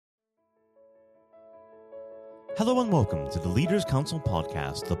Hello and welcome to the Leaders Council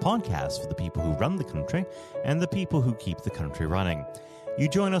podcast, the podcast for the people who run the country and the people who keep the country running. You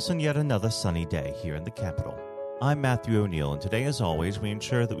join us on yet another sunny day here in the capital. I'm Matthew O'Neill, and today, as always, we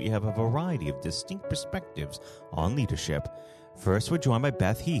ensure that we have a variety of distinct perspectives on leadership. First, we're joined by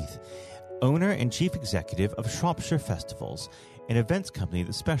Beth Heath, owner and chief executive of Shropshire Festivals, an events company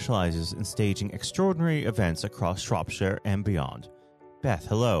that specialises in staging extraordinary events across Shropshire and beyond. Beth,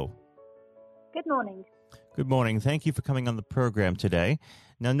 hello. Good morning. Good morning. Thank you for coming on the program today.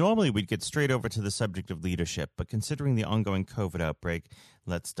 Now, normally we'd get straight over to the subject of leadership, but considering the ongoing COVID outbreak,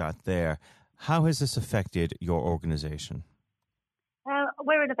 let's start there. How has this affected your organization?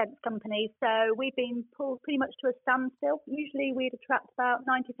 We're an events company, so we've been pulled pretty much to a standstill. Usually we'd attract about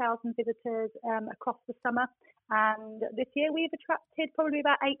 90,000 visitors across the summer, and this year we've attracted probably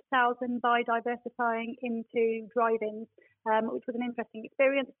about 8,000 by diversifying into drive-ins, which was an interesting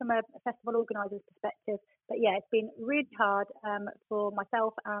experience from a festival organiser's perspective. But yeah, it's been really hard for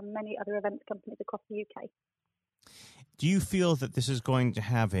myself and many other events companies across the UK. Do you feel that this is going to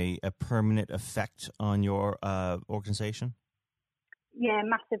have a permanent effect on your organisation? Yeah,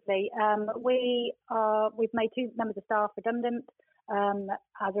 massively. We've made 2 members of staff redundant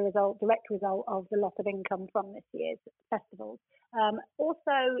as a direct result of the loss of income from this year's festivals.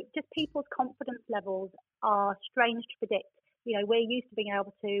 Also, just people's confidence levels are strange to predict. You know, we're used to being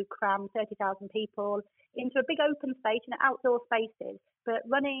able to cram 30,000 people into a big open space and outdoor spaces, but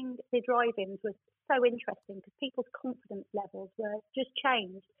running the drive-ins was so interesting because people's confidence levels were just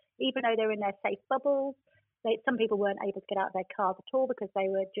changed, even though they're in their safe bubbles. Some people weren't able to get out of their cars at all because they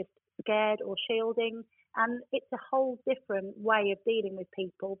were just scared or shielding. And it's a whole different way of dealing with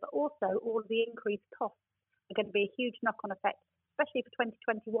people. But also all of the increased costs are going to be a huge knock-on effect, especially for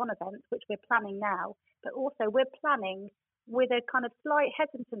 2021 events, which we're planning now. But also we're planning with a kind of slight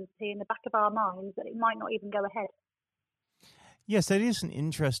hesitancy in the back of our minds that it might not even go ahead. Yes, that is an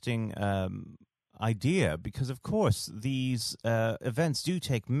interesting idea because, of course, these events do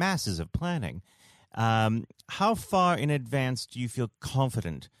take masses of planning. How far in advance do you feel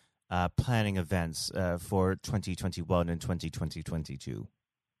confident planning events for 2021 and 2022?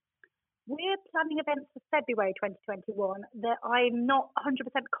 We're planning events for February 2021 that I'm not 100%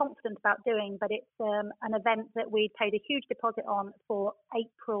 confident about doing, but it's an event that we paid a huge deposit on for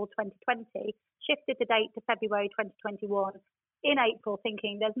April 2020, shifted the date to February 2021 in April,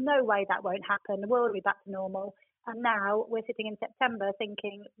 thinking there's no way that won't happen, the world will be back to normal. And now we're sitting in September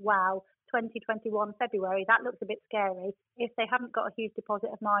thinking, wow, 2021 February, that looks a bit scary. If they haven't got a huge deposit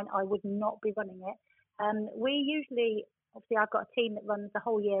of mine, I would not be running it. We usually, obviously I've got a team that runs the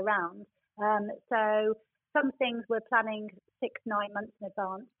whole year round. So some things we're planning 6-9 months in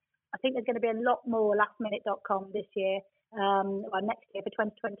advance. I think there's going to be a lot more lastminute.com this year, or next year for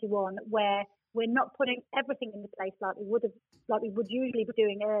 2021, where we're not putting everything into place like we would usually be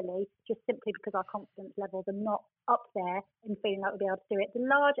doing early, just simply because our confidence levels are not up there and feeling like we'll be able to do it. The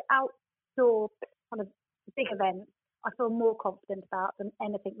large outdoor kind of big events, I feel more confident about than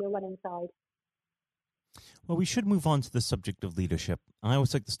anything we'll run inside. Well, we should move on to the subject of leadership. I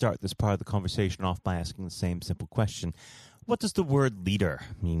always like to start this part of the conversation off by asking the same simple question. What does the word leader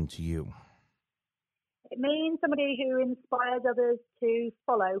mean to you? It means somebody who inspires others to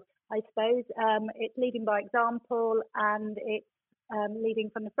follow, I suppose. It's leading by example, and it's leading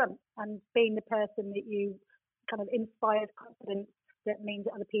from the front and being the person that you kind of inspires confidence that means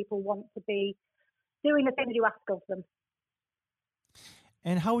that other people want to be doing the things you ask of them.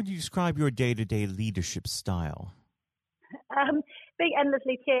 And how would you describe your day-to-day leadership style? Being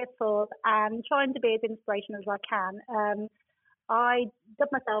endlessly cheerful and trying to be as inspirational as I can. I dub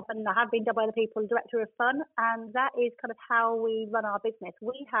myself, and I have been dubbed by other people, Director of Fun, and that is kind of how we run our business.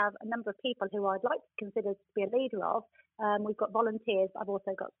 We have a number of people who I'd like to consider to be a leader of. We've got volunteers, I've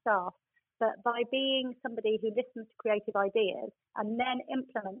also got staff. But by being somebody who listens to creative ideas and then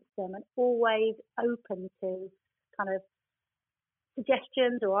implements them and always open to kind of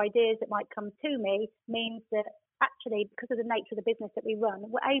suggestions or ideas that might come to me, means that actually, because of the nature of the business that we run,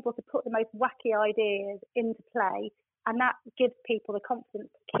 we're able to put the most wacky ideas into play, and that gives people the confidence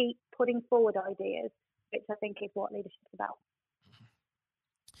to keep putting forward ideas, which I think is what leadership's about.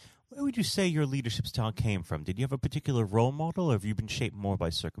 Where would you say your leadership style came from? Did you have a particular role model, or have you been shaped more by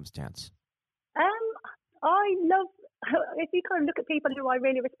circumstance? I love, if you kind of look at people who I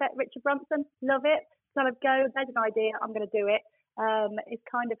really respect, Richard Branson, love it. Kind of go, there's an idea, I'm going to do it. It's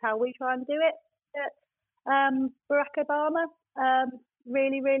kind of how we try and do it. Barack Obama,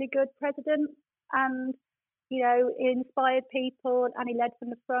 really, really good president, and you know, inspired people, and he led from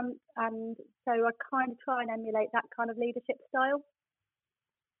the front, and so I kind of try and emulate that kind of leadership style.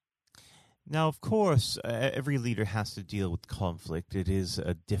 Now, of course, every leader has to deal with conflict. It is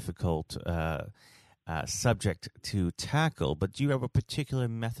a difficult subject to tackle, but do you have a particular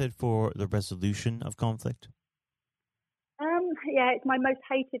method for the resolution of conflict? Yeah, it's my most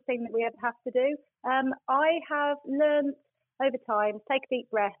hated thing that we ever have to do. I have learned over time, take a deep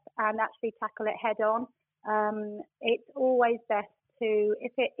breath and actually tackle it head on. It's always best to,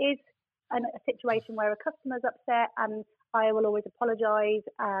 if it is a situation where a customer's upset, and I will always apologise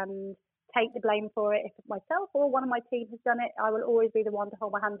and take the blame for it. If it's myself or one of my team has done it, I will always be the one to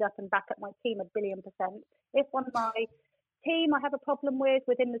hold my hand up and back up my team 1,000,000,000%. If one of my team I have a problem with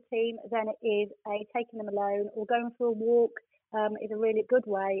within the team, then it is taking them alone or going for a walk is a really good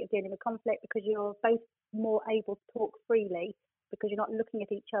way of dealing with conflict, because you're both more able to talk freely because you're not looking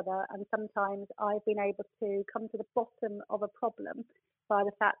at each other. And sometimes I've been able to come to the bottom of a problem by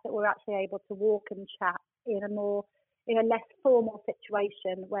the fact that we're actually able to walk and chat in a less formal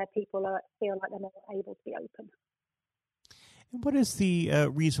situation where people feel like they're more able to be open. And what is the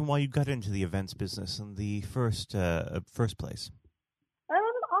reason why you got into the events business in the first place?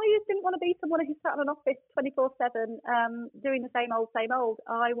 I just didn't want to be someone who sat in an office 24/7 doing the same old.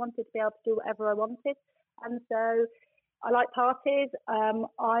 I wanted to be able to do whatever I wanted. And so I like parties.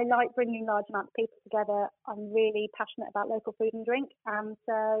 I like bringing large amounts of people together. I'm really passionate about local food and drink. And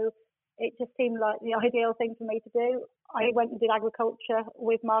so it just seemed like the ideal thing for me to do. I went and did agriculture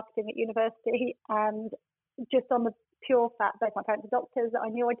with marketing at university, and just on the pure fact, both my parents are doctors, I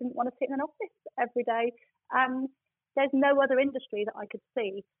knew I didn't want to sit in an office every day. And there's no other industry that I could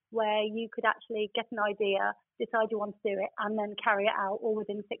see where you could actually get an idea, decide you want to do it, and then carry it out all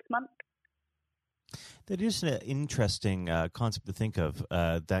within 6 months. That is an interesting concept to think of,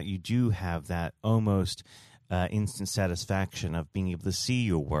 that you do have that almost instant satisfaction of being able to see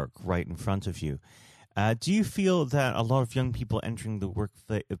your work right in front of you. Do you feel that a lot of young people entering the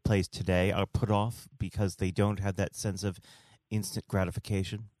workplace today are put off because they don't have that sense of instant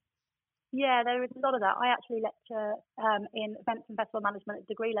gratification? Yeah, there is a lot of that. I actually lecture in events and festival management at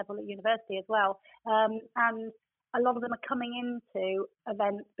degree level at university as well. And a lot of them are coming into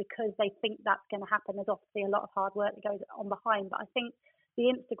events because they think that's going to happen. There's obviously a lot of hard work that goes on behind. But I think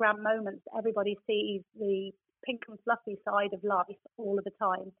the Instagram moments, everybody sees the pink and fluffy side of life all of the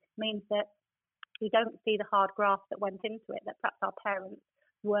time, means that we don't see the hard graft that went into it, that perhaps our parents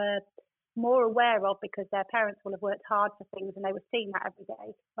were more aware of because their parents will have worked hard for things and they were seeing that every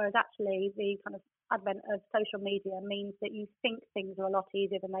day. Whereas actually the kind of advent of social media means that you think things are a lot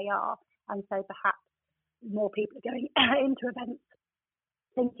easier than they are. And so perhaps more people are going into events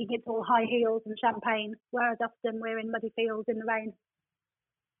thinking it's all high heels and champagne, whereas often we're in muddy fields in the rain.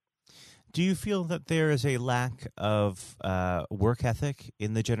 Do you feel that there is a lack of work ethic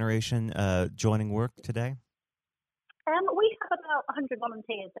in the generation joining work today? We have about 100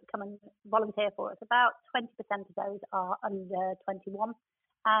 volunteers that come and volunteer for us. About 20% of those are under 21,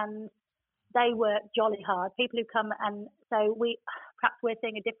 and they work jolly hard. People who come, and so perhaps we're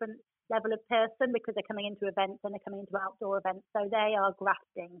seeing a different level of person because they're coming into events and they're coming into outdoor events. So they are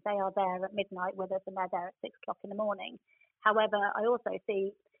grafting. They are there at midnight with us and they're there at 6 o'clock in the morning. However, I also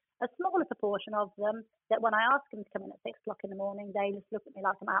see a smaller proportion of them that when I ask them to come in at 6 o'clock in the morning, they just look at me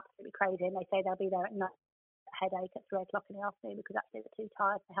like I'm absolutely crazy, and they say they'll be there at night, headache at 3 o'clock in the afternoon because actually they're too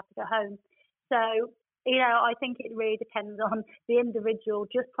tired, they have to go home. So, I think it really depends on the individual,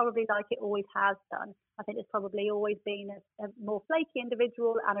 just probably like it always has done. I think there's probably always been a more flaky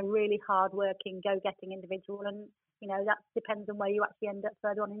individual and a really hard-working, go-getting individual, and, that depends on where you actually end up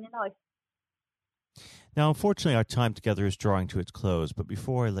further on in your life. Now, unfortunately, our time together is drawing to its close, but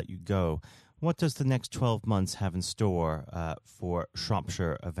before I let you go, what does the next 12 months have in store for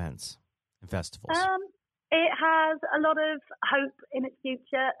Shropshire events and festivals? It has a lot of hope in its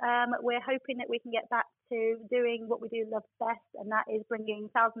future. We're hoping that we can get back to doing what we do love best, and that is bringing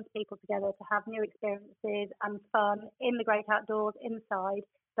thousands of people together to have new experiences and fun in the great outdoors, inside.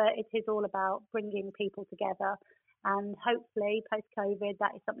 But it is all about bringing people together. And hopefully, post-COVID,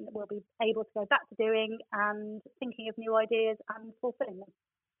 that is something that we'll be able to go back to doing and thinking of new ideas and fulfilling them.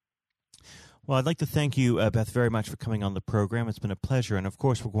 Well, I'd like to thank you, Beth, very much for coming on the program. It's been a pleasure. And, of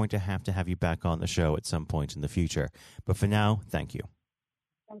course, we're going to have you back on the show at some point in the future. But for now, thank you.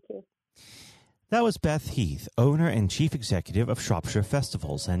 Thank you. That was Beth Heath, owner and chief executive of Shropshire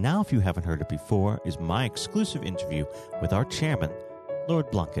Festivals. And now, if you haven't heard it before, is my exclusive interview with our chairman,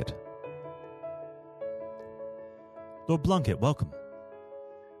 Lord Blunkett. Lord Blunkett, welcome.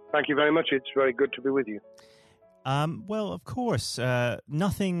 Thank you very much. It's very good to be with you. Well, of course,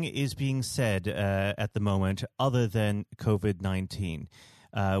 nothing is being said at the moment other than COVID-19,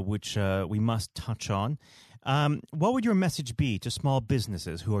 which we must touch on. What would your message be to small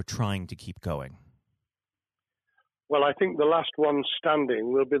businesses who are trying to keep going? Well, I think the last ones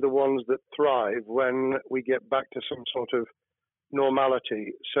standing will be the ones that thrive when we get back to some sort of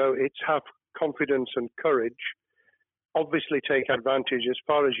normality. So it's have confidence and courage. Obviously, take advantage as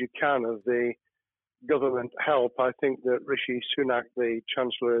far as you can of the government help. I think that Rishi Sunak, the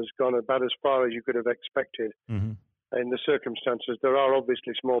Chancellor, has gone about as far as you could have expected. Mm-hmm. In the circumstances. There are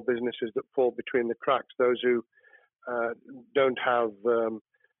obviously small businesses that fall between the cracks. Those who don't have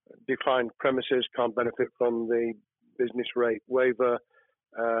defined premises can't benefit from the business rate waiver,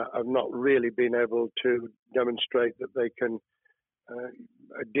 have not really been able to demonstrate that they can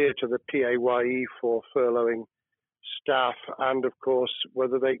adhere to the PAYE for furloughing staff, and of course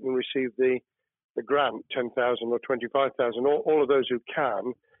whether they can receive the grant, 10,000 or 25,000. All of those who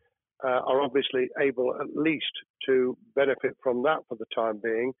can are obviously able at least to benefit from that for the time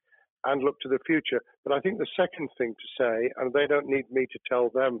being and look to the future. But I think the second thing to say, and they don't need me to tell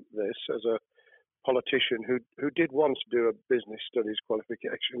them this as a politician who did once do a business studies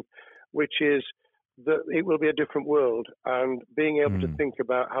qualification, which is that it will be a different world, and being able to think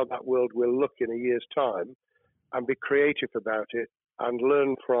about how that world will look in a year's time and be creative about it and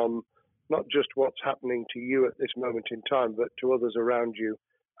learn from not just what's happening to you at this moment in time, but to others around you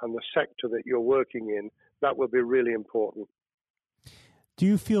and the sector that you're working in, that will be really important. Do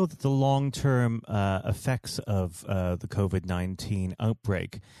you feel that the long-term effects of the COVID-19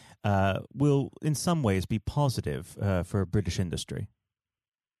 outbreak will in some ways be positive for British industry?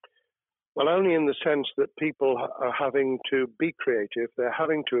 Well, only in the sense that people are having to be creative, they're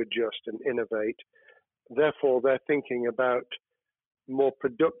having to adjust and innovate. Therefore, they're thinking about more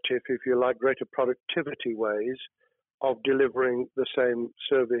productive, if you like, greater productivity ways of delivering the same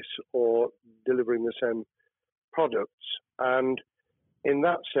service or delivering the same products. And in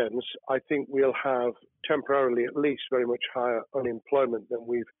that sense, I think we'll have temporarily at least very much higher unemployment than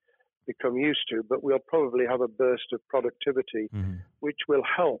we've become used to, but we'll probably have a burst of productivity, which will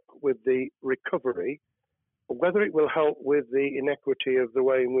help with the recovery. Whether it will help with the inequity of the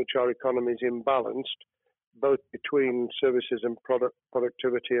way in which our economy is imbalanced, both between services and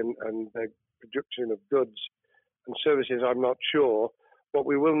productivity and the production of goods and services, I'm not sure. What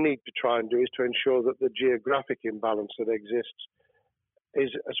we will need to try and do is to ensure that the geographic imbalance that exists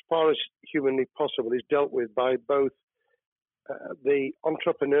is, as far as humanly possible, is dealt with by both the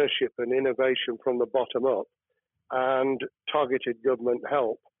entrepreneurship and innovation from the bottom up and targeted government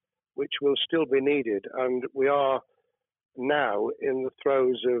help, which will still be needed. And we are now in the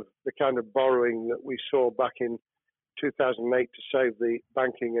throes of the kind of borrowing that we saw back in 2008 to save the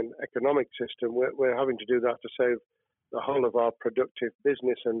banking and economic system. We're having to do that to save the whole of our productive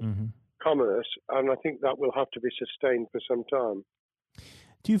business and commerce, and I think that will have to be sustained for some time.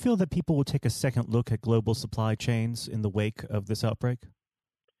 Do you feel that people will take a second look at global supply chains in the wake of this outbreak?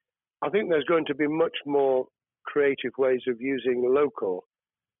 I think there's going to be much more creative ways of using local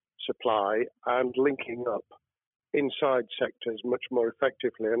supply and linking up inside sectors much more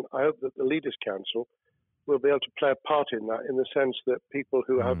effectively. And I hope that the Leaders' Council will be able to play a part in that, in the sense that people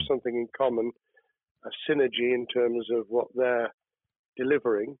who have something in common, a synergy in terms of what they're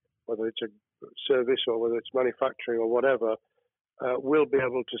delivering, whether it's a service or whether it's manufacturing or whatever, will be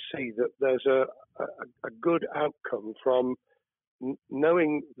able to see that there's a good outcome from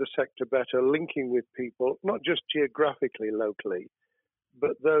knowing the sector better, linking with people, not just geographically, locally,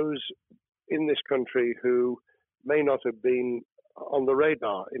 but those in this country who may not have been on the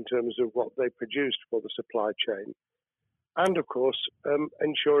radar in terms of what they produced for the supply chain. And, of course,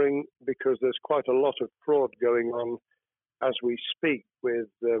 ensuring, because there's quite a lot of fraud going on as we speak with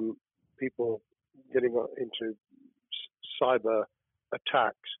people getting into cyber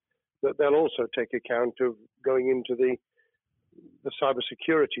attacks, that they'll also take account of going into the cyber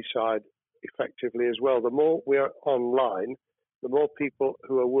security side effectively as well. The more we are online, the more people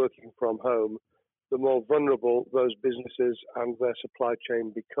who are working from home, the more vulnerable those businesses and their supply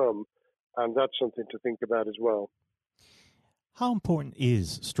chain become. And that's something to think about as well. How important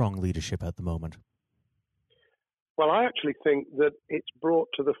is strong leadership at the moment? Well, I actually think that it's brought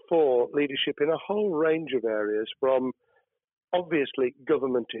to the fore leadership in a whole range of areas, from obviously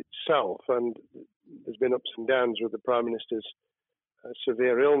government itself, and there's been ups and downs with the Prime Minister's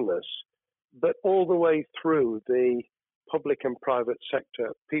severe illness, but all the way through the public and private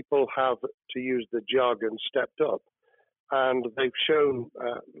sector, people have, to use the jargon, stepped up, and they've shown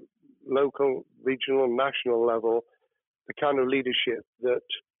local, regional, national level the kind of leadership that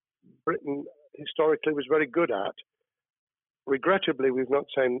Britain historically was very good at. Regrettably, we've not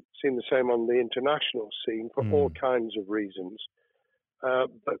seen the same on the international scene for all kinds of reasons,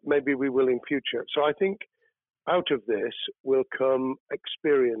 but maybe we will in future. So I think out of this will come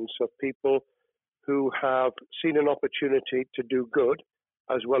experience of people who have seen an opportunity to do good,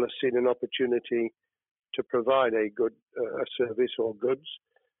 as well as seen an opportunity to provide a good a service or goods,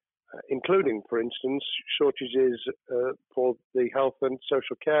 including, for instance, shortages for the health and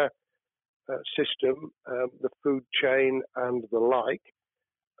social care system, the food chain, and the like.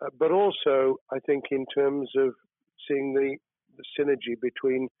 But also, I think, in terms of seeing the synergy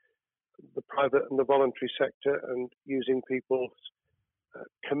between the private and the voluntary sector and using people's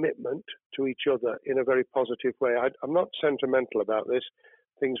commitment to each other in a very positive way. I'm not sentimental about this.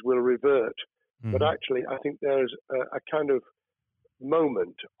 Things will revert. Mm-hmm. But actually, I think there's a kind of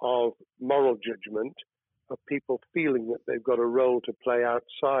moment of moral judgment of people feeling that they've got a role to play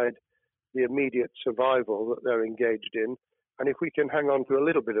outside the immediate survival that they're engaged in. And if we can hang on to a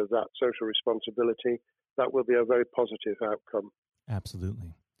little bit of that social responsibility, that will be a very positive outcome.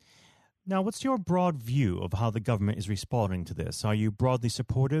 Absolutely. Now, what's your broad view of how the government is responding to this? Are you broadly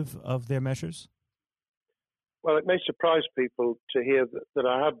supportive of their measures? Well, it may surprise people to hear that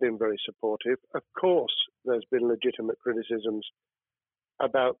I have been very supportive. Of course, there's been legitimate criticisms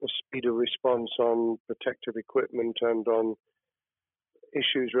about the speed of response on protective equipment and on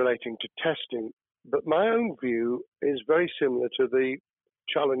issues relating to testing. But my own view is very similar to the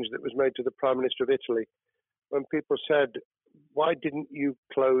challenge that was made to the Prime Minister of Italy when people said, why didn't you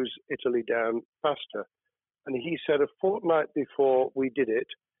close Italy down faster? And he said, a fortnight before we did it,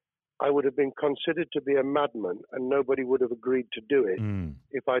 I would have been considered to be a madman and nobody would have agreed to do it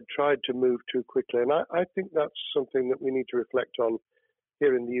if I'd tried to move too quickly. And I think that's something that we need to reflect on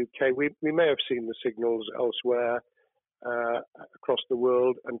here in the UK. We may have seen the signals elsewhere across the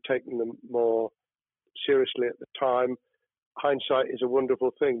world and taken them more seriously at the time. Hindsight is a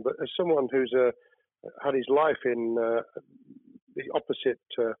wonderful thing, but as someone who's had his life in the opposite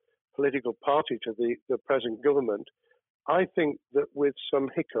political party to the present government, I think that with some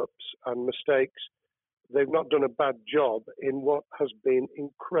hiccups and mistakes, they've not done a bad job in what has been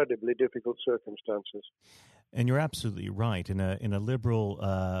incredibly difficult circumstances. And you're absolutely right. In a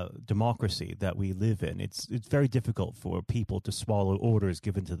liberal democracy that we live in, it's very difficult for people to swallow orders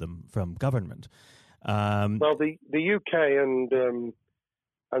given to them from government. Well, the UK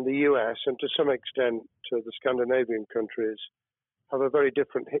and the US, and to some extent the Scandinavian countries, have a very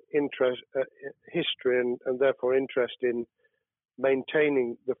different history and therefore interest in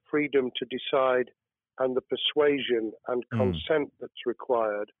maintaining the freedom to decide and the persuasion and consent that's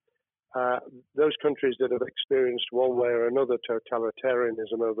required. Those countries that have experienced one way or another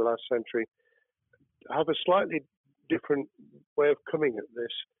totalitarianism over the last century have a slightly different way of coming at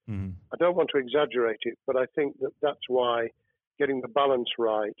this. I don't want to exaggerate it, but I think that that's why getting the balance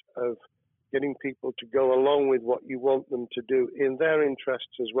right of getting people to go along with what you want them to do in their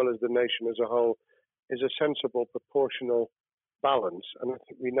interests as well as the nation as a whole is a sensible, proportional balance. And I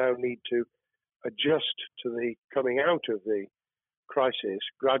think we now need to adjust to the coming out of the crisis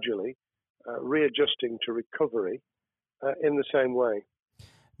gradually, readjusting to recovery in the same way.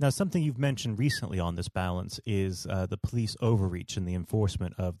 Now, something you've mentioned recently on this balance is the police overreach in the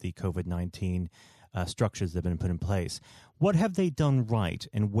enforcement of the COVID-19 structures that have been put in place. What have they done right,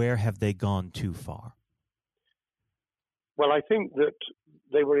 and where have they gone too far? Well, I think that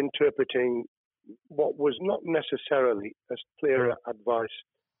they were interpreting what was not necessarily as clear advice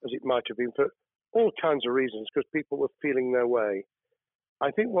as it might have been for all kinds of reasons, because people were feeling their way.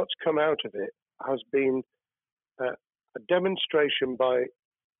 I think what's come out of it has been a demonstration by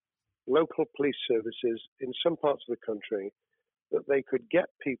local police services in some parts of the country that they could get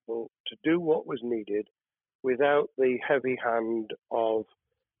people to do what was needed without the heavy hand of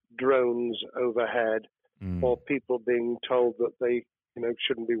drones overhead or people being told that they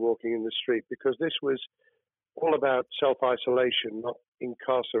shouldn't be walking in the street, because this was all about self-isolation, not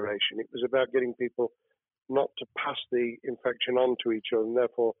incarceration. It was about getting people not to pass the infection on to each other and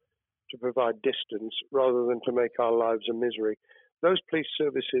therefore to provide distance rather than to make our lives a misery. Those police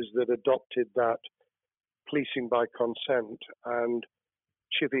services that adopted that policing by consent and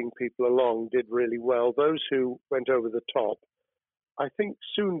chivying people along did really well. Those who went over the top, I think,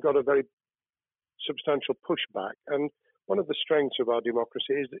 soon got a very substantial pushback. And one of the strengths of our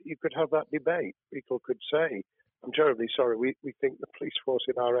democracy is that you could have that debate. People could say, I'm terribly sorry, we think the police force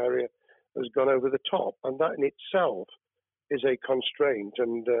in our area has gone over the top. And that in itself is a constraint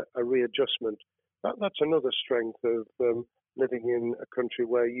and a readjustment. That's another strength of living in a country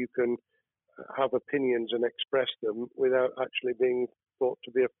where you can have opinions and express them without actually being thought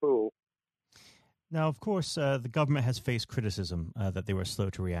to be a fool. Now, of course, the government has faced criticism that they were slow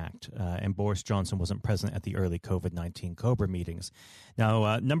to react, and Boris Johnson wasn't present at the early COVID-19 COBRA meetings.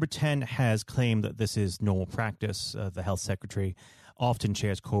 Now, Number 10 has claimed that this is normal practice. The health secretary often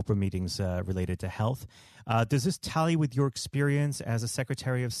chairs COBRA meetings related to health. Does this tally with your experience as a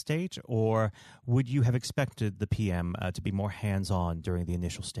Secretary of State, or would you have expected the PM to be more hands-on during the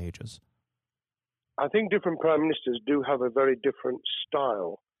initial stages? I think different prime ministers do have a very different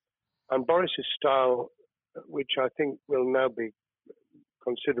style. And Boris's style, which I think will now be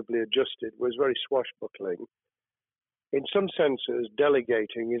considerably adjusted, was very swashbuckling. In some senses,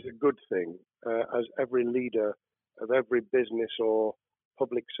 delegating is a good thing, as every leader of every business or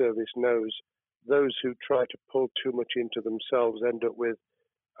public service knows. Those who try to pull too much into themselves end up with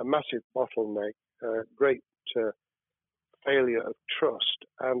a massive bottleneck, great failure of trust,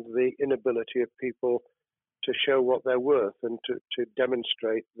 and the inability of people to show what they're worth and to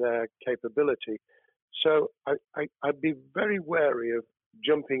demonstrate their capability. So I'd be very wary of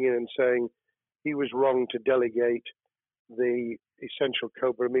jumping in and saying he was wrong to delegate the essential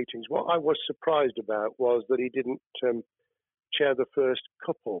COBRA meetings. What I was surprised about was that he didn't chair the first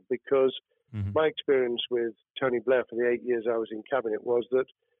couple, because my experience with Tony Blair for the 8 years I was in Cabinet was that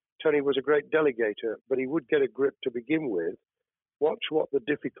Tony was a great delegator, but he would get a grip to begin with, watch what the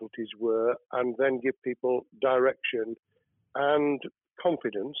difficulties were, and then give people direction and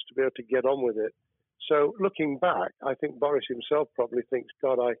confidence to be able to get on with it. So looking back, I think Boris himself probably thinks,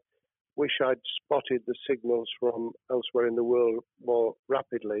 God, I wish I'd spotted the signals from elsewhere in the world more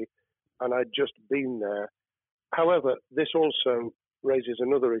rapidly, and I'd just been there. However, this also raises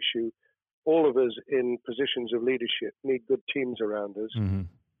another issue. All of us in positions of leadership need good teams around us.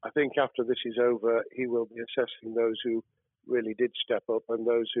 I think after this is over, he will be assessing those who really did step up and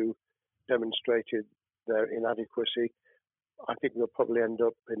those who demonstrated their inadequacy. I think we'll probably end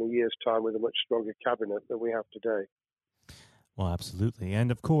up in a year's time with a much stronger cabinet than we have today. Well, absolutely. And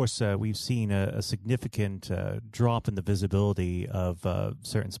of course, we've seen a significant drop in the visibility of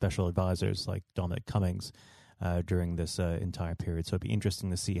certain special advisors like Dominic Cummings during this entire period. So it'd be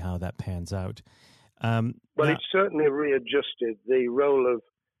interesting to see how that pans out. It's certainly readjusted the role of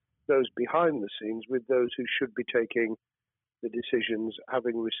those behind the scenes with those who should be taking the decisions,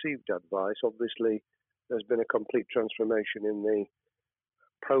 having received advice. Obviously, there's been a complete transformation in the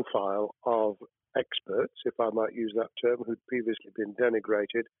profile of experts, if I might use that term, who'd previously been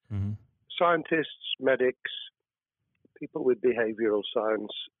denigrated. Scientists, medics, people with behavioral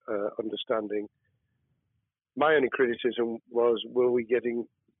science understanding. My only criticism was, were we getting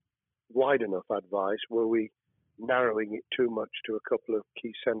wide enough advice? Were we narrowing it too much to a couple of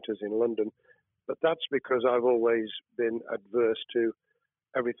key centres in London? But that's because I've always been adverse to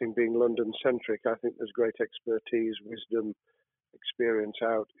everything being London-centric. I think there's great expertise, wisdom, experience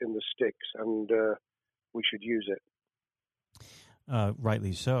out in the sticks, and we should use it.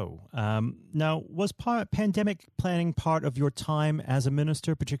 Rightly so. Now, was pandemic planning part of your time as a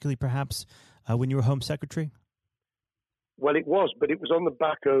minister, particularly perhaps when you were Home Secretary? Well, it was, but it was on the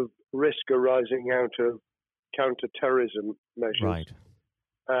back of risk arising out of counter-terrorism measures. Right.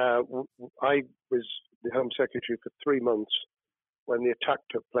 I was the Home Secretary for 3 months when the attack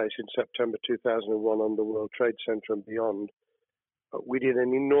took place in September 2001 on the World Trade Center and beyond. We did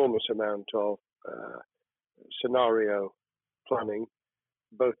an enormous amount of scenario planning,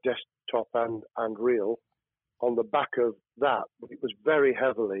 both desktop and real. On the back of that, it was very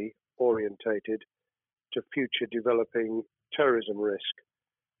heavily orientated to future developing terrorism risk.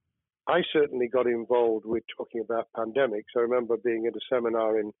 I certainly got involved with talking about pandemics. I remember being at a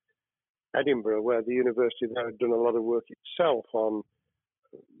seminar in Edinburgh where the university there had done a lot of work itself on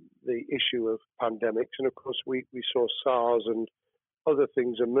the issue of pandemics. And of course, we saw SARS and other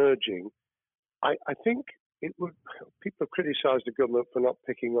things emerging. I think people have criticised the government for not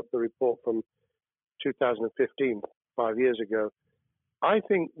picking up the report from 2015, 5 years ago. I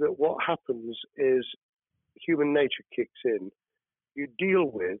think that what happens is human nature kicks in. You deal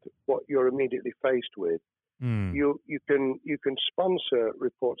with what you're immediately faced with. You can sponsor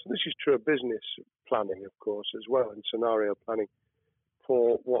reports, and this is true of business planning, of course, as well, and scenario planning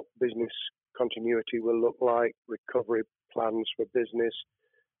for what business continuity will look like, recovery plans for business,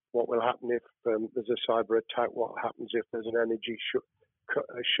 what will happen if there's a cyber attack, what happens if there's an energy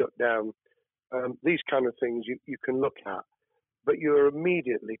shutdown. These kind of things you can look at, but you're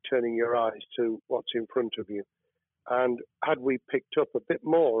immediately turning your eyes to what's in front of you. And had we picked up a bit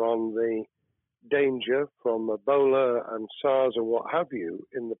more on the danger from Ebola and SARS and what have you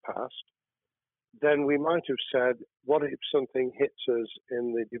in the past, then we might have said, what if something hits us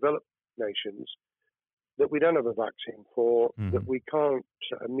in the developed nations? that we don't have a vaccine for, that we can't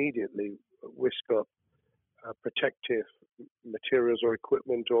immediately whisk up protective materials or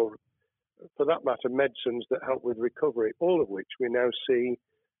equipment, or for that matter, medicines that help with recovery, all of which we now see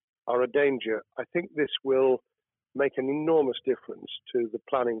are a danger. I think this will make an enormous difference to the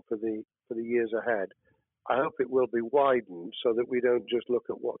planning for the years ahead. I hope it will be widened so that we don't just look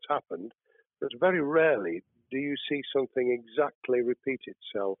at what's happened, because very rarely do you see something exactly repeat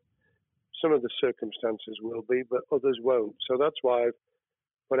itself. Some of the circumstances will be, but others won't. So that's why I've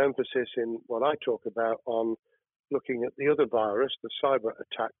put emphasis in what I talk about on looking at the other virus, the cyber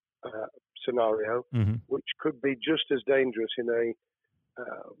attack scenario, which could be just as dangerous in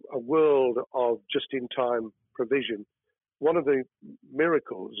a world of just-in-time provision. One of the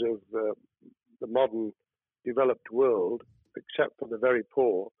miracles of the modern developed world, except for the very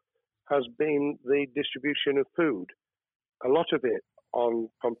poor, has been the distribution of food. A lot of it on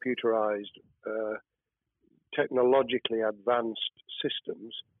computerized, technologically advanced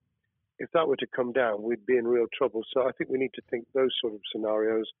systems. If that were to come down, we'd be in real trouble. So I think we need to think those sort of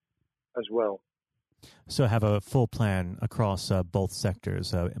scenarios as well. So have a full plan across both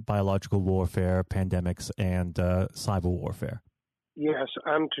sectors, biological warfare, pandemics, and cyber warfare. Yes,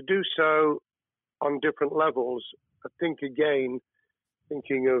 and to do so on different levels. I think, again,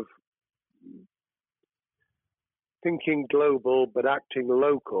 thinking global but acting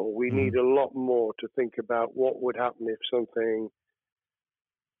local, we need a lot more to think about what would happen if something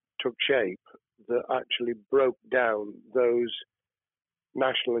took shape that actually broke down those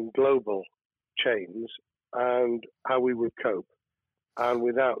national and global chains and how we would cope. And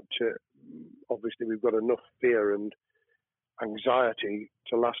without, obviously, we've got enough fear and anxiety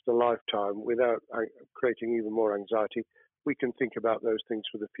to last a lifetime. Without creating even more anxiety, we can think about those things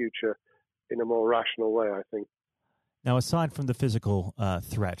for the future in a more rational way, I think. Now, aside from the physical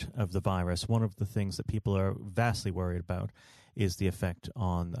threat of the virus, one of the things that people are vastly worried about is the effect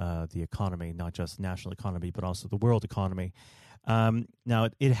on the economy, not just national economy, but also the world economy. Now,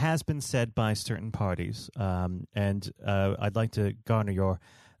 it has been said by certain parties, and I'd like to garner your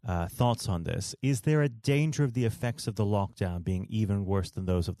thoughts on this. Is there a danger of the effects of the lockdown being even worse than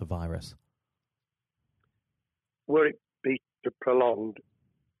those of the virus? Were it be prolonged,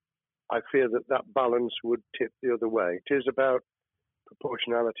 I fear that balance would tip the other way. It is about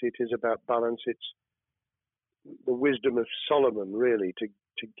proportionality. It is about balance. It's the wisdom of Solomon, really,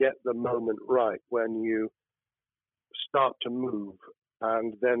 to get the moment right when you start to move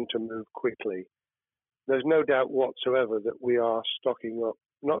and then to move quickly. There's no doubt whatsoever that we are stocking up,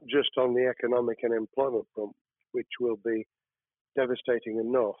 not just on the economic and employment front, which will be devastating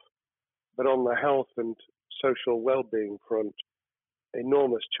enough, but on the health and social well-being front,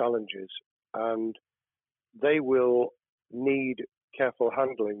 enormous challenges, and they will need careful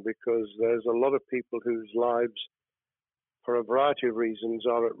handling because there's a lot of people whose lives, for a variety of reasons,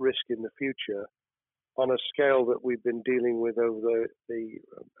 are at risk in the future on a scale that we've been dealing with over the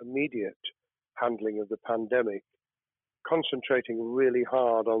immediate handling of the pandemic, concentrating really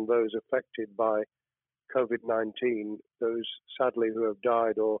hard on those affected by COVID-19, those sadly who have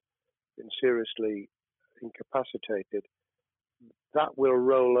died or been seriously incapacitated. That will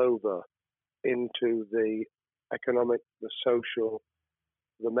roll over into the economic, the social,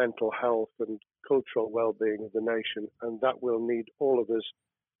 the mental health and cultural well-being of the nation, and that will need all of us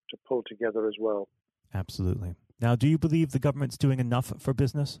to pull together as well. Absolutely. Now, do you believe the government's doing enough for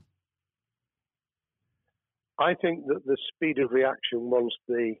business? I think that the speed of reaction once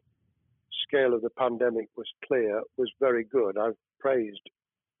the scale of the pandemic was clear was very good. I've praised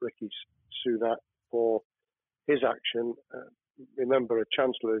Rishi Sunak for his action. Remember, a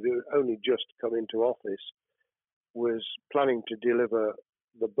chancellor who only just come into office was planning to deliver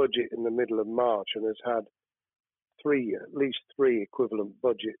the budget in the middle of March and has had at least three equivalent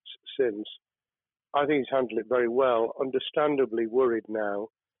budgets since. I think he's handled it very well. Understandably worried now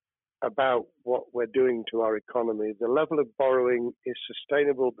about what we're doing to our economy. The level of borrowing is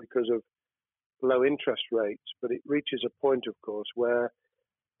sustainable because of low interest rates, but it reaches a point, of course, where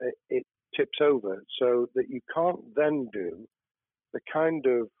it tips over so that you can't then do the kind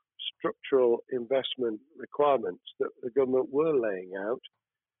of structural investment requirements that the government were laying out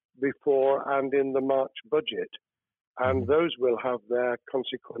before and in the March budget. And those will have their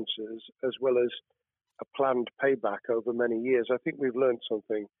consequences as well as a planned payback over many years. I think we've learned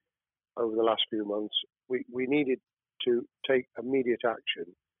something over the last few months. We needed to take immediate action.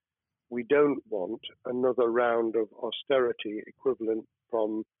 We don't want another round of austerity equivalent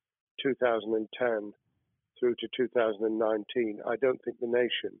from 2010 through to 2019. I don't think the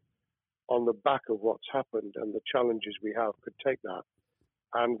nation, on the back of what's happened and the challenges we have, could take that.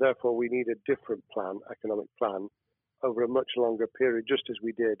 and therefore we need a different plan, economic plan, over a much longer period, just as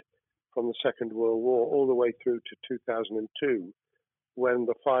we did from the Second World War all the way through to 2002, when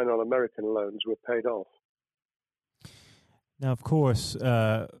the final American loans were paid off. Now, of course,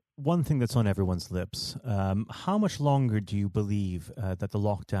 one thing that's on everyone's lips, how much longer do you believe that the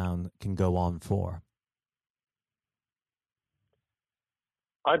lockdown can go on for?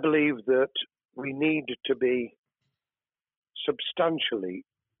 I believe that we need to be substantially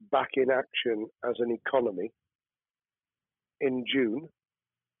back in action as an economy in June.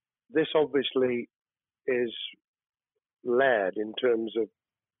 This obviously is led in terms of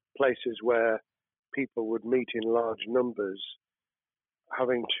places where people would meet in large numbers,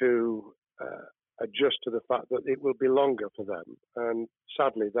 having to adjust to the fact that it will be longer for them. And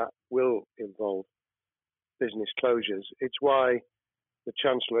sadly, that will involve business closures. It's why the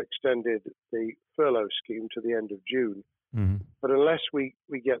Chancellor extended the furlough scheme to the end of June. Mm-hmm. But unless we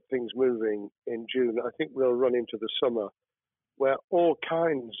get things moving in June, I think we'll run into the summer where all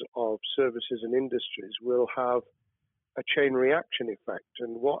kinds of services and industries will have a chain reaction effect.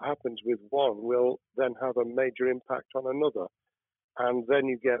 And what happens with one will then have a major impact on another. And then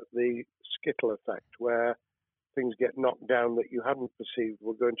you get the skittle effect where things get knocked down that you hadn't perceived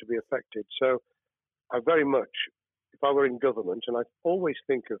were going to be affected. So I very much, if I were in government, and I always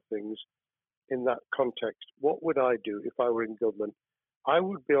think of things in that context, what would I do if I were in government? I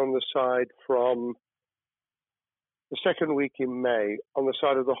would be on the side from the second week in May, on the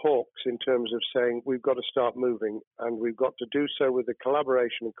side of the hawks in terms of saying we've got to start moving, and we've got to do so with the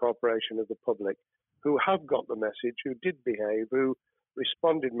collaboration and cooperation of the public who have got the message, who did behave, who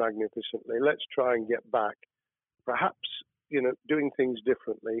responded magnificently. Let's try and get back, perhaps, doing things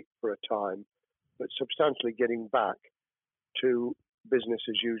differently for a time, but substantially getting back to business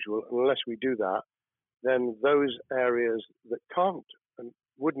as usual. And unless we do that, then those areas that can't and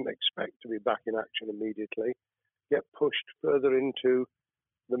wouldn't expect to be back in action immediately get pushed further into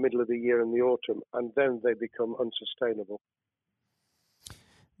the middle of the year and the autumn, and then they become unsustainable.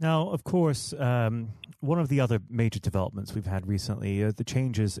 Now, of course, one of the other major developments we've had recently are the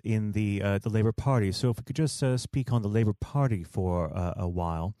changes in the Labour Party. So if we could just speak on the Labour Party for a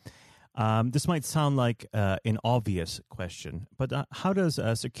while. This might sound like an obvious question, but how does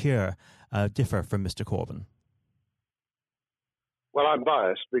Sir Keir differ from Mr. Corbyn? Well, I'm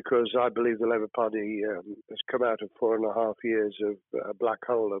biased because I believe the Labour Party has come out of 4.5 years of a black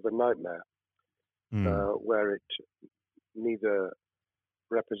hole of a nightmare, where it neither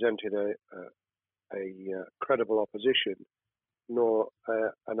represented a credible opposition nor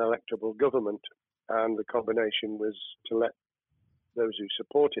an electable government, and the combination was to let those who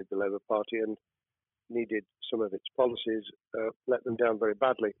supported the Labour Party and needed some of its policies let them down very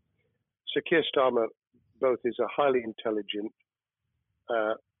badly. Sir Keir Starmer both is a highly intelligent,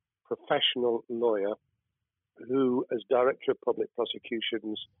 professional lawyer who, as Director of Public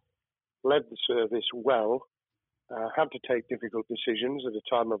Prosecutions, led the service well, had to take difficult decisions at a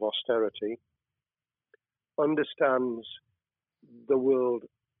time of austerity, understands the world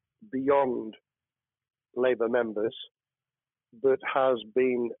beyond Labour members, but has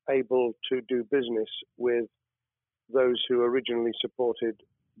been able to do business with those who originally supported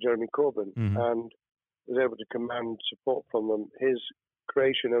Jeremy Corbyn and was able to command support from them. His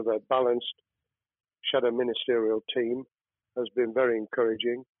creation of a balanced shadow ministerial team has been very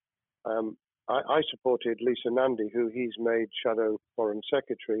encouraging. I supported Lisa Nandy, who he's made Shadow Foreign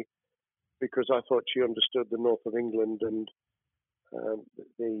Secretary, because I thought she understood the north of England and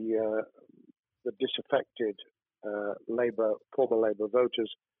the disaffected former Labour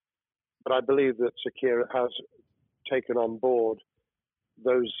voters. But I believe that Sir Keir has taken on board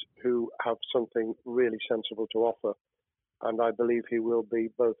those who have something really sensible to offer, and I believe he will be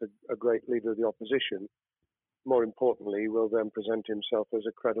both a great leader of the opposition. More importantly, he will then present himself as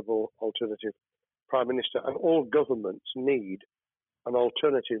a credible alternative Prime Minister. And all governments need an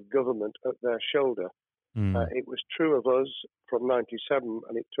alternative government at their shoulder. It was true of us from 97,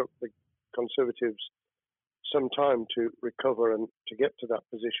 and it took the Conservatives some time to recover and to get to that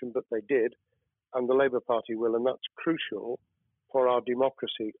position, but they did, and the Labour Party will, and that's crucial for our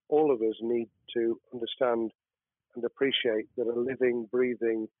democracy. All of us need to understand and appreciate that a living,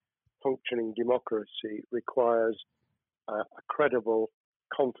 breathing, functioning democracy requires a credible,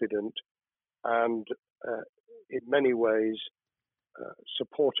 confident, and in many ways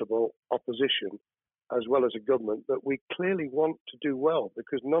supportable opposition, as well as a government that we clearly want to do well,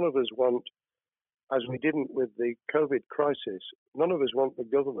 because none of us want, as we didn't with the COVID crisis, none of us want the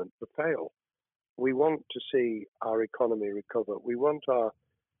government to fail. We want to see our economy recover. We want our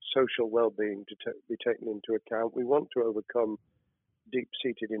social well-being to be taken into account. We want to overcome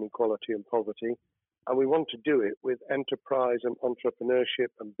deep-seated inequality and poverty. And we want to do it with enterprise and entrepreneurship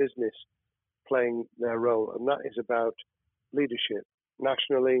and business playing their role. And that is about leadership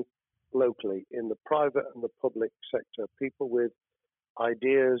nationally, locally, in the private and the public sector. People with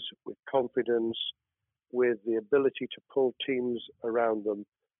ideas, with confidence, with the ability to pull teams around them.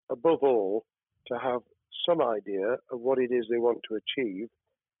 Above all, to have some idea of what it is they want to achieve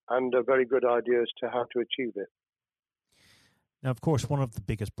and a very good idea as to how to achieve it. Now, of course, one of the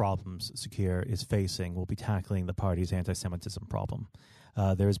biggest problems Secure is facing will be tackling the party's anti-Semitism problem.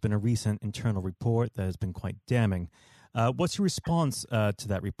 There has been a recent internal report that has been quite damning. What's your response to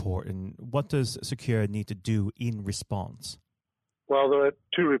that report, and what does Secure need to do in response? Well, there are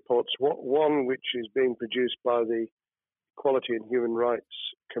two reports. One which is being produced by the Equality and Human Rights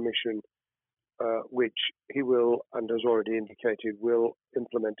Commission, which he will, and has already indicated, will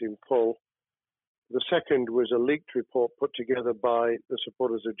implement in full. The second was a leaked report put together by the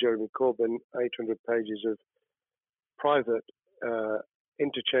supporters of Jeremy Corbyn, 800 pages of private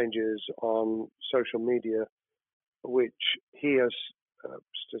interchanges on social media, which he has,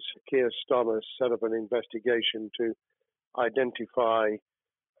 Keir Starmer, set up an investigation to identify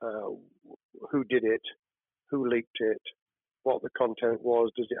who did it, who leaked it, what the content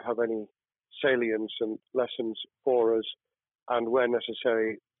was, does it have any salience and lessons for us, and where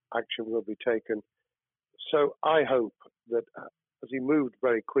necessary, action will be taken. So I hope that as he moved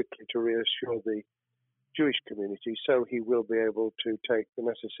very quickly to reassure the Jewish community, so he will be able to take the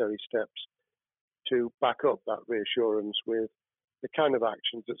necessary steps to back up that reassurance with the kind of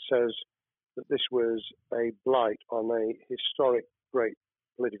actions that says that this was a blight on a historic, great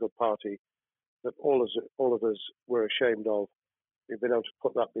political party that all of us were ashamed of. We've been able to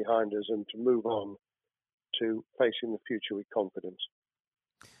put that behind us and to move on to facing the future with confidence.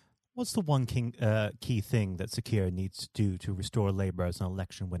 What's the one key thing that Secure needs to do to restore Labour as an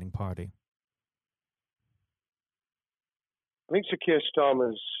election-winning party? I think Sir Keir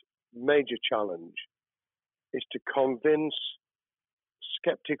Starmer's major challenge is to convince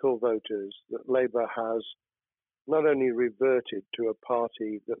sceptical voters that Labour has not only reverted to a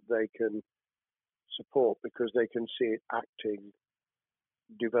party that they can support because they can see it acting,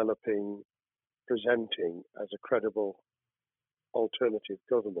 developing, presenting as a credible alternative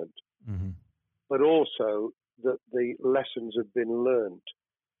government, but also that the lessons have been learned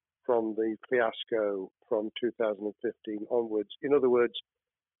from the fiasco from 2015 onwards. In other words,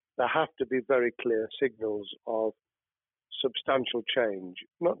 there have to be very clear signals of substantial change,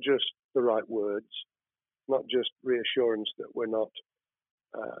 not just the right words, not just reassurance that we're not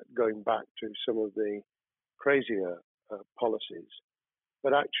going back to some of the crazier policies,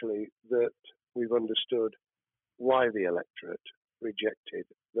 but actually that we've understood why the electorate rejected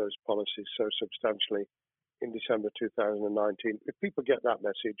those policies so substantially in December 2019. If people get that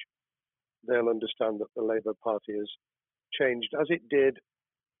message, they'll understand that the Labour Party has changed, as it did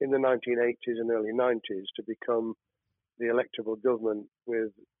in the 1980s and early 90s, to become the electable government with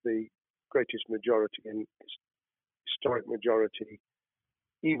the greatest majority in historic majority,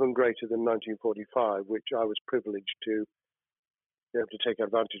 even greater than 1945, which I was privileged to be able to take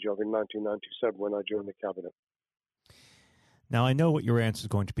advantage of in 1997 when I joined the cabinet. Now, I know what your answer is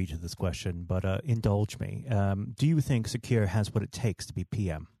going to be to this question, but indulge me. Do you think Secure has what it takes to be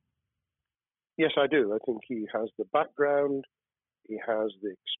PM? Yes, I do. I think he has the background, he has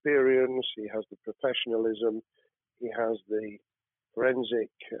the experience, he has the professionalism, he has the forensic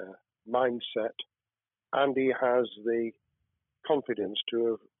mindset, and he has the confidence to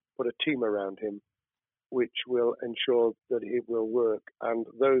have put a team around him which will ensure that it will work. And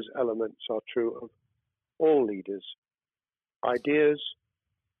those elements are true of all leaders. Ideas,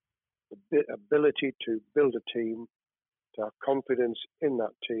 the ability to build a team, to have confidence in that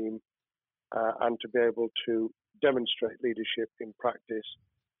team, and to be able to demonstrate leadership in practice,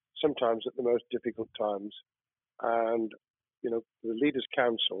 sometimes at the most difficult times. And, the Leaders'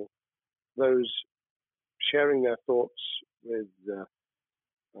 Council, those sharing their thoughts with the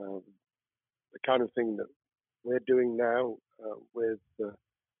kind of thing that we're doing now with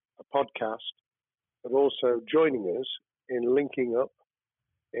a podcast, but also joining us in linking up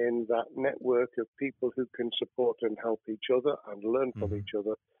in that network of people who can support and help each other and learn from each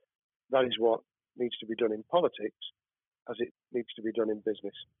other. That is what needs to be done in politics as it needs to be done in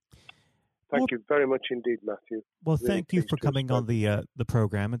business. Thank you very much indeed, Matthew. Well, thank you for coming on the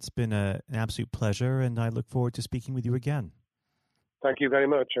program. It's been an absolute pleasure, and I look forward to speaking with you again. Thank you very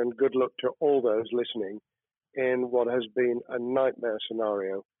much, and good luck to all those listening in what has been a nightmare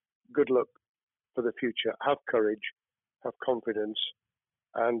scenario. Good luck for the future. Have courage, have confidence,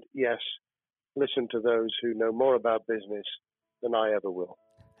 and yes, listen to those who know more about business than I ever will.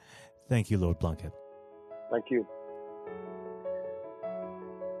 Thank you, Lord Blunkett. Thank you.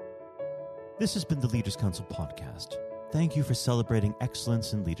 This has been the Leaders Council podcast. Thank you for celebrating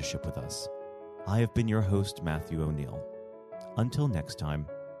excellence in leadership with us. I have been your host, Matthew O'Neill. Until next time,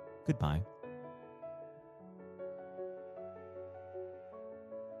 goodbye.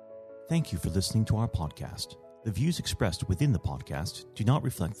 Thank you for listening to our podcast. The views expressed within the podcast do not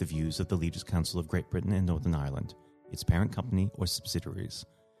reflect the views of the Leaders Council of Great Britain and Northern Ireland, its parent company or subsidiaries,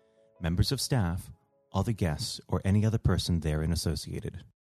 members of staff, other guests, or any other person therein associated.